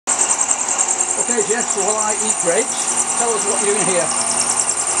Okay, Jeff, so while I eat grapes, tell us what you're doing here.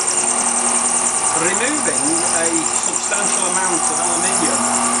 Removing a substantial amount of aluminium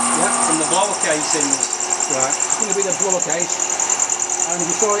from the blower casings. Right, it's going to be the blower case, and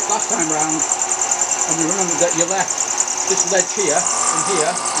we saw it last time round, and we remembered that you left this ledge here and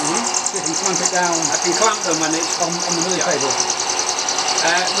here, so you can clamp it down. I can clamp them when it's on the milling table.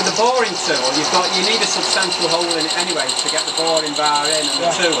 With a boring tool, you need a substantial hole in it anyway to get the boring bar in and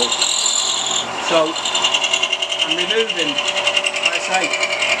the tool. So I'm removing, like I say,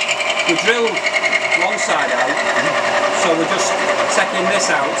 we drilled one side out, so we're just taking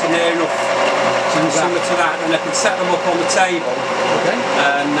this out to near enough similar to that, and I can set them up on the table. Okay.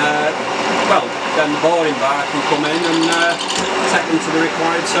 And well, then the boring bar can come in and take them to the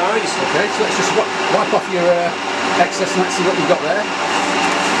required size. Okay, so let's just wipe off your excess and let's see what you've got there.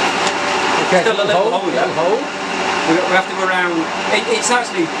 Okay, still a little hole. Little hole. We have to go around. It's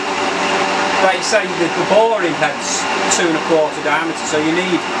actually, like you say, the boring head's 2¼ diameter, so you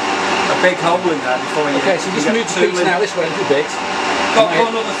need a big hole in there before you. Okay, so just move the piece now this way a little bit. Go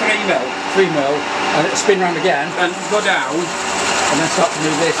another 3 mil. 3 mil, and it'll spin round again. And go down. And then start to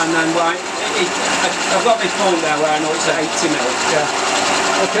move this. And then I've got this point there where I know it's at 80 mil.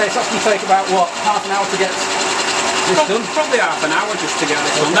 Yeah. Okay, so that's going to take about what, half an hour to get this done? Probably half an hour just to get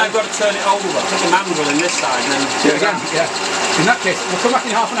this done. Now I've got to turn it over, put the mandrel in this side and then do it again. Yeah. In that case, we'll come back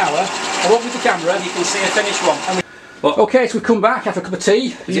in half an hour. I'll open the camera. And you can see a finished one. Okay, so we've come back, have a cup of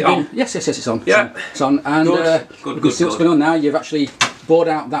tea. Is it on? Yes, it's on. Yeah. It's on. And good, see what's going on now. You've actually bored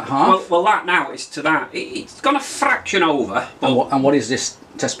out that half. Well, that now is to that. It's gone a fraction over. And what is this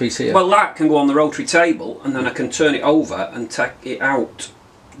test piece here? Well, that can go on the rotary table, and then I can turn it over and take it out.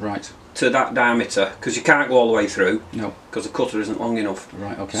 Right. To that diameter, because you can't go all the way through. No. Because the cutter isn't long enough.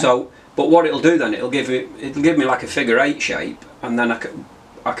 Right. Okay. So, but what it'll do then, it'll give me like a figure 8 shape, and then I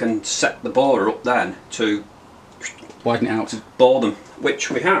can set the borer up then to widen it out. Bore them, which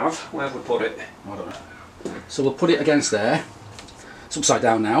we have. Where have we put it? I don't know. So we'll put it against there. It's upside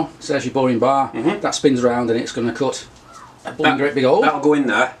down now. So there's your boring bar. That spins around and it's going to cut a great big hole. That'll go in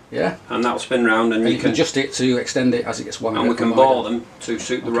there. Yeah. And that'll spin round, and you can adjust it to extend it as it gets wider. And we can bore them to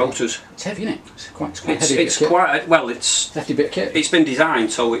suit the rotors. It's heavy, isn't it? It's quite heavy. It's quite well. It's a hefty bit of kit. It's been designed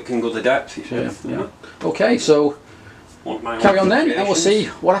so it can go the depth. Yeah. Okay, so carry on then, and we'll see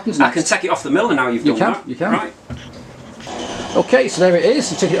what happens next. I can take it off the miller now. You've done that. You can. Right. Okay, so there it is.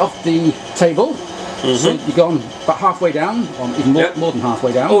 You took it off the table. So you've gone about halfway down, or even more than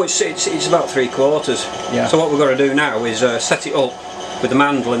halfway down. Oh, it's about 3/4. Yeah. So what we've got to do now is set it up with the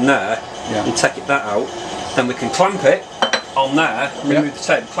mandrel in there, and take that out. Then we can clamp it on there, remove the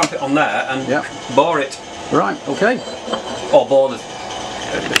tape, clamp it on there, and bore it. Right. Okay. Or bore the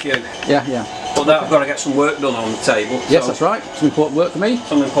few. Yeah. But I've got to get some work done on the table. Yes, that's right. Some important work for me.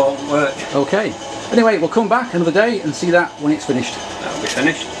 Some important work. Okay. Anyway, we'll come back another day and see that when it's finished. That'll be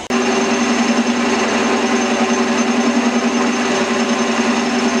finished.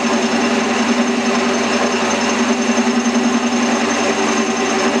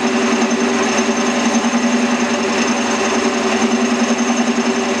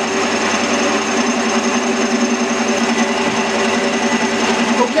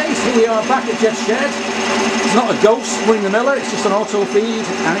 Okay, so we are back at Jeff's shed. It's not a ghost running the miller, it's just an auto feed,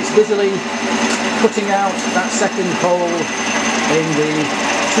 and it's busily cutting out that second hole in the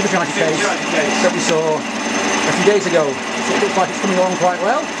supercharger case that we saw a few days ago. So it looks like it's coming along quite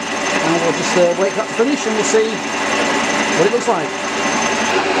well, and we'll just wait for that to finish and we'll see what it looks like.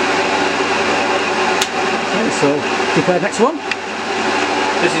 Okay, so prepare next one.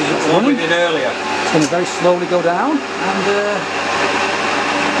 This is the one we did earlier. It's going to very slowly go down and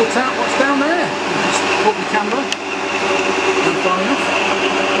cut out what's down there. Just put the camera and far enough.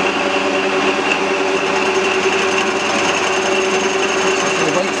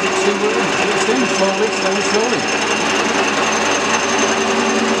 Wait for it to spin slowly.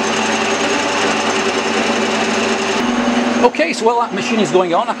 Okay, so while that machine is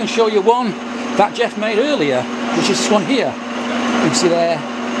going on, I can show you one that Jeff made earlier, which is this one here. You can see there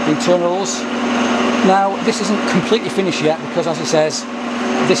the internals. Now, this isn't completely finished yet because, as it says,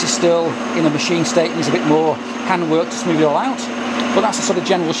 this is still in a machine state and needs a bit more handwork to smooth it all out. But that's the sort of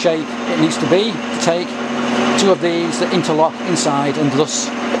general shape it needs to be to take two of these that interlock inside and thus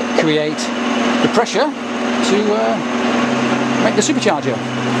create the pressure to make the supercharger.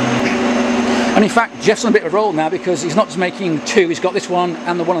 And in fact, Jeff's on a bit of a roll now because he's not just making two, he's got this one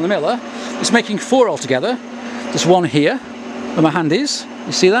and the one on the miller. He's making 4 altogether. There's one here where my hand is,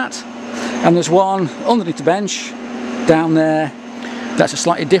 you see that? And there's one underneath the bench down there that's a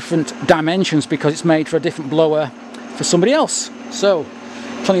slightly different dimensions because it's made for a different blower for somebody else. So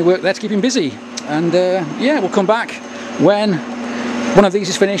plenty of work there to keep him busy. and yeah, we'll come back when one of these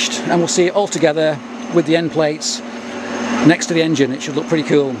is finished, and we'll see it all together with the end plates next to the engine. It should look pretty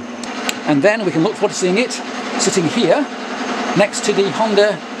cool, and then we can look forward to seeing it sitting here next to the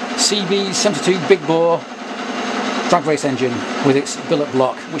Honda CB72 big bore drag race engine with its billet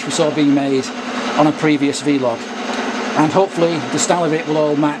block, which we saw being made on a previous vlog, and hopefully the style of it will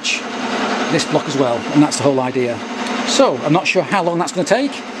all match this block as well, and that's the whole idea. So I'm not sure how long that's going to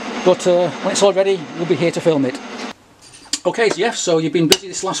take, but when it's all ready we'll be here to film it. Okay, so Jeff, so you've been busy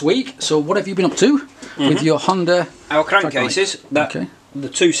this last week, so what have you been up to with your Honda? Our crankcases, the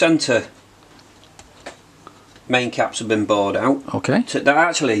two centre main caps have been bored out. Okay. So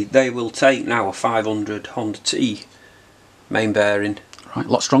actually they will take now a 500 Honda T main bearing. Right, a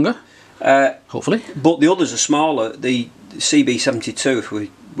lot stronger, hopefully. But the others are smaller. The CB72, if we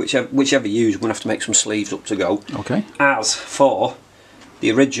whichever you use, we're going to have to make some sleeves up to go. Okay. As for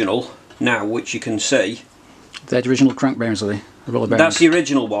the original now, which you can see, they're the original crank bearings, are they? The roller bearings. That's the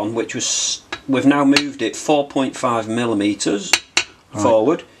original one, which was, we've now moved it 4.5mm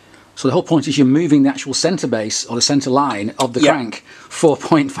forward. So the whole point is you're moving the actual centre base or the centre line of the crank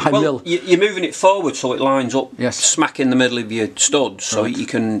 4.5 well, mil. You're moving it forward so it lines up smack in the middle of your studs, so you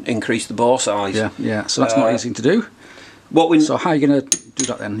can increase the bore size. Yeah, yeah. So that's not easy to do. So how are you going to do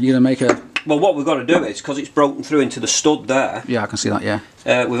that then? You're going to make a... Well, what we've got to do is, because it's broken through into the stud there. Yeah, I can see that, yeah.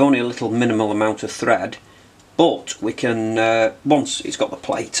 With only a little minimal amount of thread, but we can, once it's got the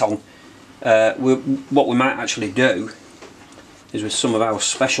plate on, what we might actually do is with some of our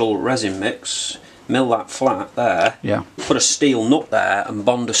special resin mix, mill that flat there, put a steel nut there and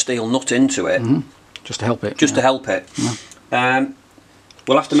bond a steel nut into it. Just to help it. Just to help it.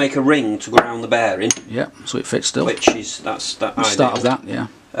 We'll have to make a ring to go around the bearing. Yeah, so it fits still. Which is, that's that the start of that, yeah.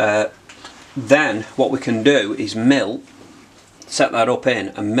 Then what we can do is set that up in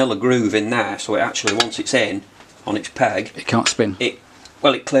and mill a groove in there, so it actually, once it's in on its peg, it can't spin. It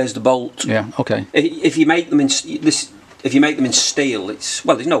clears the bolt. Yeah, okay. If you make them in steel, it's,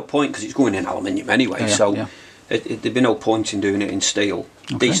 well, there's no point because it's going in aluminium anyway. There'd be no point in doing it in steel.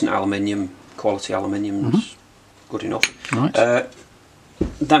 Okay. Decent aluminium, quality aluminium's good enough. Right.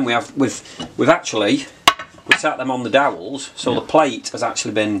 Then we've sat them on the dowels, so the plate has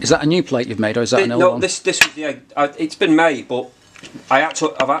actually been... Is that a new plate you've made, or is that an old one? No, this was it's been made, but I've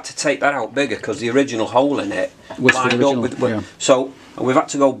had to take that out bigger because the original hole in it was the original, so we've had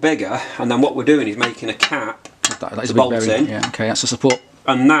to go bigger, and then what we're doing is making a cap that is a big bearing. Yeah, okay, that's a support.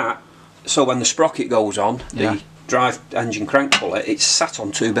 And so when the sprocket goes on, the drive engine crank pulley, it's sat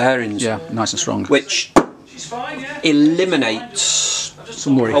on two bearings. Yeah, nice and strong. Which eliminates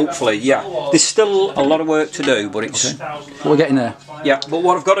some worry. Hopefully, yeah. There's still a lot of work to do, but it's... Okay. But we're getting there. Yeah, but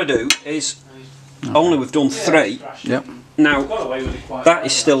what I've got to do is, only we've done 3. Yep. Now, that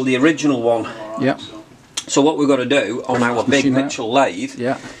is still the original one. Yep. So what we've got to do on our big Mitchell lathe,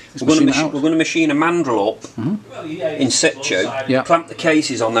 we're going to machine a mandrel up in situ, clamp the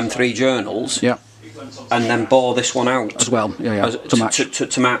cases on them 3 journals, and then bore this one out as well, to match.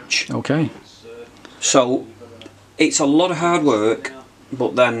 To match. Okay. So it's a lot of hard work,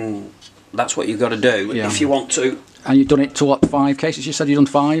 but then that's what you've got to do if you want to. And you've done it to what, 5 cases? You said you've done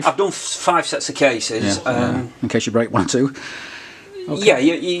 5? I've done 5 sets of cases. In case you break 1 or 2. Okay. Yeah,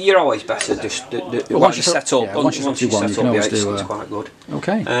 you're always better just once you set up. Once you set up, it's quite good.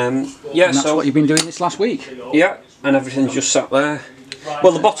 Okay. And that's what you've been doing this last week. Yeah, and everything's just sat there.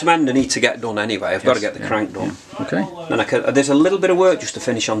 Well, the bottom end I need to get done anyway. I've got to get the crank done. Okay. Then there's a little bit of work just to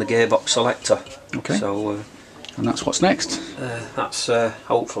finish on the gearbox selector. Okay. So. And that's what's next. That's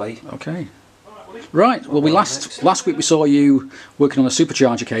hopefully. Okay. Right. Well, last week we saw you working on the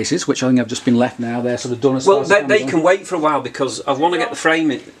Supercharger cases, which I think have just been left now. They're sort of done. Well, they can wait for a while because I want to get the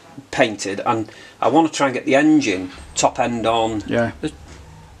frame painted and I want to try and get the engine top end on. Yeah.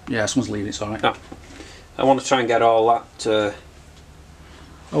 Yeah. Someone's leaving. It's all right. No. I want to try and get all that.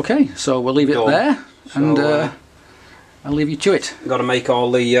 Okay. So we'll leave it there, and I'll leave you to it. Got to make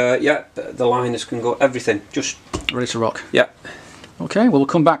all the liners can go, everything just ready to rock. Yeah. Okay, well, we'll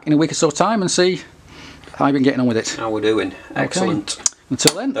come back in a week or so time and see how you've been getting on with it. How we're doing. Excellent. Okay.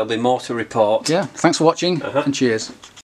 Until then, there'll be more to report. Yeah, thanks for watching and cheers.